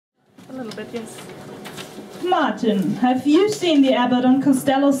little bit, yes. Martin, have you seen the Abbott and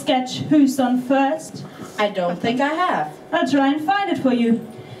Costello sketch, Who's on First? I don't think I have. I'll try and find it for you.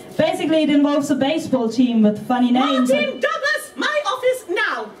 Basically, it involves a baseball team with funny names. Martin Douglas, my office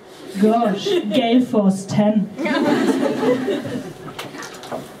now! Gosh, Gale Force 10.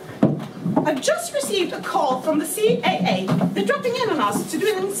 I've just received a call from the CAA. They're dropping in on us to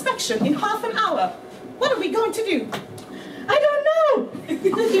do an inspection in half an hour. What are we going to do? I don't know! I'm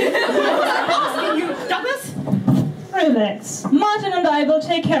asking you, Douglas. Relax. Martin and I will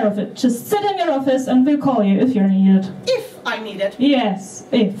take care of it. Just sit in your office and we'll call you if you're needed. If I need it. Yes,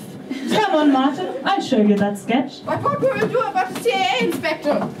 if. Come on, Martin. I'll show you that sketch. But what will we do about the CAA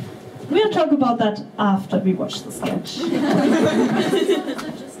inspector? We'll talk about that after we watch the sketch.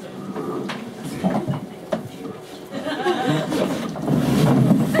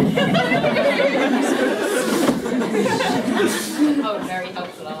 Oh, very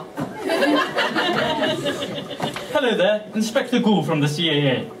helpful. Hello there, Inspector Gould from the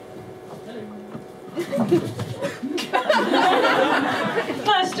CAA.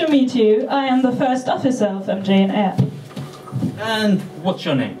 Nice to meet you. I am the first officer of MJNR. And what's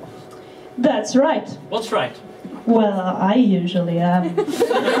your name? That's right. What's right? Well, I usually am.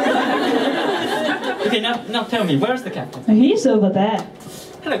 Okay, now tell me, where's the captain? He's over there.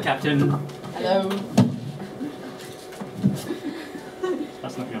 Hello, Captain. Hello.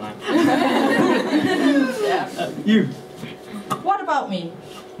 That's not your line. Yeah. You, What about me?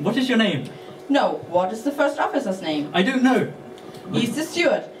 what is your name? No, what is the first officer's name? I don't know. He's the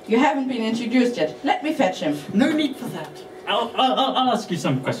steward. You haven't been introduced yet. Let me fetch him. No need for that. I'll ask you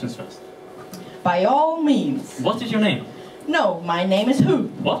some questions first. By all means. What is your name? No, my name is Who.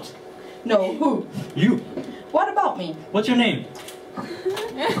 What? No, Who. You. What about me? What's your name?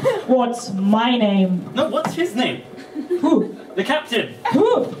 What's my name? No, what's his name? Who? The captain.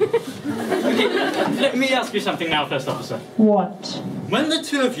 Who? Okay, let me ask you something now, First Officer. What? When the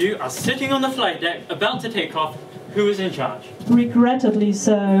two of you are sitting on the flight deck, about to take off, who is in charge? Regrettably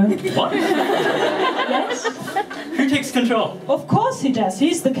so. What? Yes? Who takes control? Of course he does.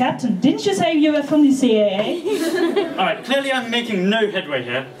 He's the captain. Didn't you say you were from the CAA? Alright, clearly I'm making no headway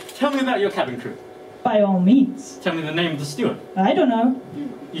here. Tell me about your cabin crew. By all means. Tell me the name of the steward. I don't know.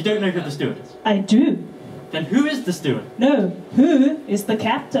 You don't know who the steward is. I do. Then who is the steward? No. Who is the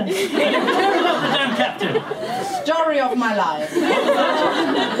captain? I don't care about the damn captain. Story of my life.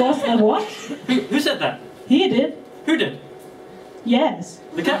 Was that what? Who said that? He did. Who did? Yes.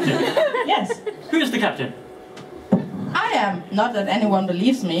 The captain. Yes. Who is the captain? I am. Not that anyone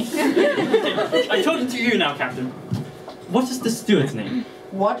believes me. Okay, I'm talking to you now, Captain. What is the steward's name?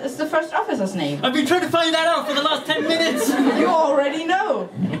 What is the first officer's name? I've been trying to find that out for the last 10 minutes! You already know.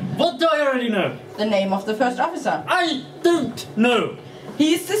 What do I already know? The name of the first officer. I don't know!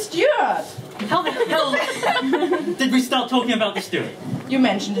 He's the steward. How the hell did we start talking about the steward? You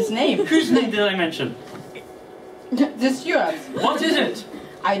mentioned his name. Whose name did I mention? The steward. What is it?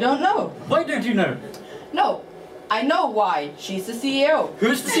 I don't know. Why don't you know? No. I know why. She's the CEO.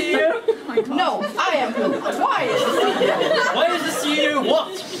 Who's the CEO? No, I am who. Why is the CEO? Why is the CEO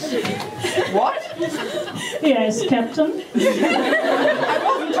what? What? Yes, Captain. I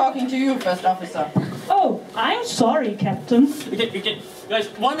wasn't talking to you, first officer. Oh, I'm sorry, Captain. Okay, guys,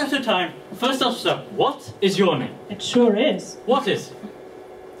 one at a time. First officer, what is your name? It sure is. What is?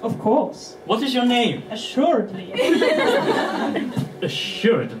 Of course. What is your name? Assuredly.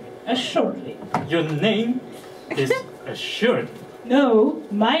 Assured. Assuredly. Your name is Assured. No,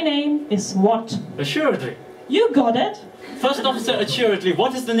 my name is what? Assuredly. You got it. First officer, assuredly,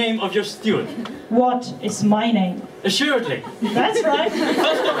 what is the name of your steward? What is my name? Assuredly. That's right.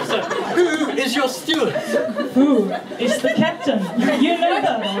 First officer, who is your steward? Who is the captain? You know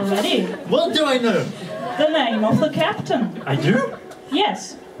that already. What do I know? The name of the captain. I do?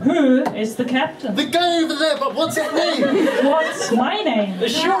 Yes. Who is the captain? The guy over there, but what's his name? What's my name?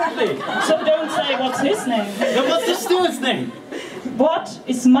 Assuredly. So don't say what's his name. Then what's the steward's name? What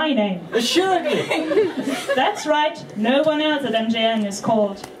is my name? Assuredly. That's right. No one else at MJN is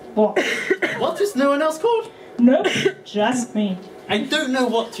called what? What is no one else called? Nope, just me. I don't know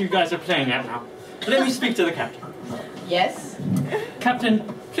what you guys are playing at now. Let me speak to the captain. Yes? Captain,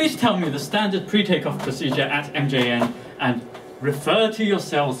 please tell me the standard pre-takeoff procedure at MJN and refer to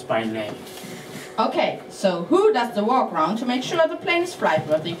yourselves by name. Okay, so who does the walk round to make sure the plane is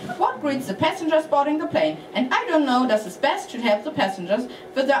flight-worthy? What greets the passengers boarding the plane? And I don't know, does his best to help the passengers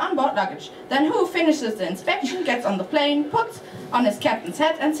with their onboard luggage. Then who finishes the inspection, gets on the plane, puts on his captain's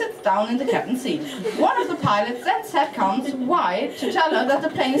hat and sits down in the captain's seat. One of the pilots then set counts Y to tell her that the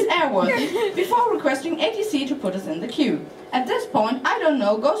plane is airworthy before requesting ATC to put us in the queue. At this point, I don't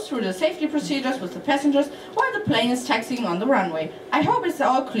know, goes through the safety procedures with the passengers while the plane is taxiing on the runway. I hope it's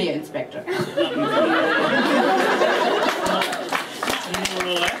all clear, Inspector. More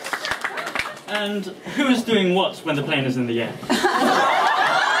or less. And who is doing what when the plane is in the air?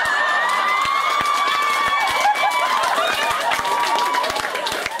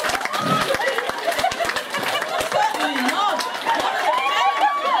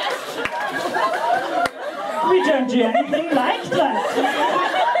 We don't do anything like that.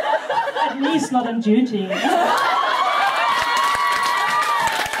 At least not on duty.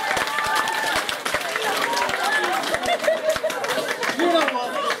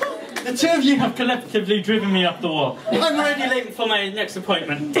 The two of you have collectively driven me up the wall. I'm already late for my next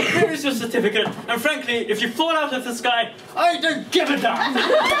appointment. Here is your certificate, and frankly, if you fall out of the sky, I don't give a damn!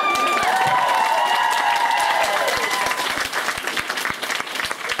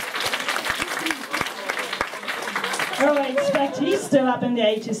 Oh, I expect he's still up in the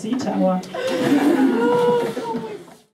ATC tower.